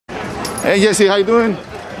Hey Jesse, how you doing?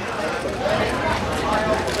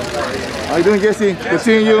 How you doing, Jesse? Good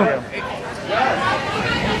seeing you. It's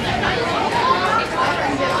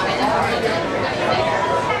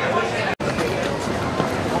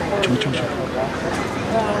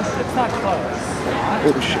not close.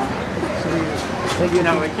 Oh shit. You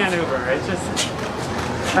know, we can't Uber. It's just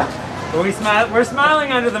we're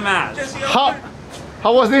smiling under the mask. How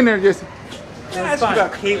was dinner, Jesse? I asked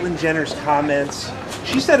about Caitlyn Jenner's comments.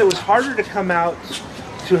 She said it was harder to come out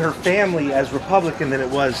to her family as Republican than it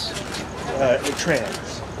was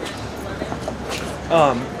trans.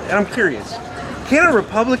 And I'm curious, can a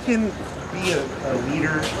Republican be a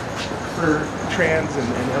leader for trans and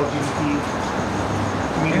LGBT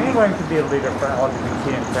community? Anyone can be a leader for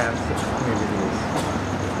LGBT and trans communities.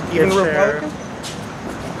 Even a Republican?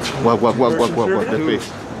 What, their face.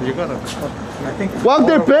 You're gonna. I think. Walk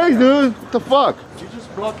their face, dude. What the fuck? You're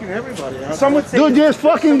just blocking everybody. Some would say Dude, just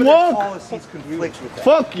fucking some of their walk. policies conflict with that.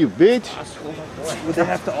 Fuck you, bitch. Would they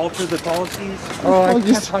have to alter the policies? Oh, I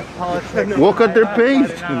just can't talk politics. walk at their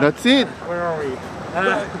pace. That's it. Where are we?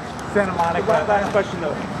 Santa Monica. Last question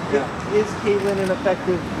though. Is Caitlyn an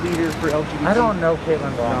effective leader for LGBT? I don't know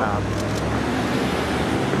Caitlyn well enough.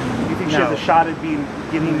 Do you think she has a shot at getting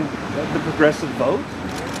the progressive vote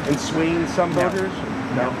and swaying some voters?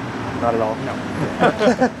 No, not at all. No.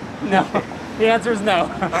 No. The answer is no.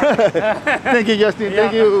 Thank you, Justin.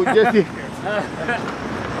 Thank you, Jesse.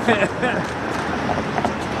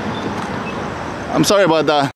 I'm sorry about that.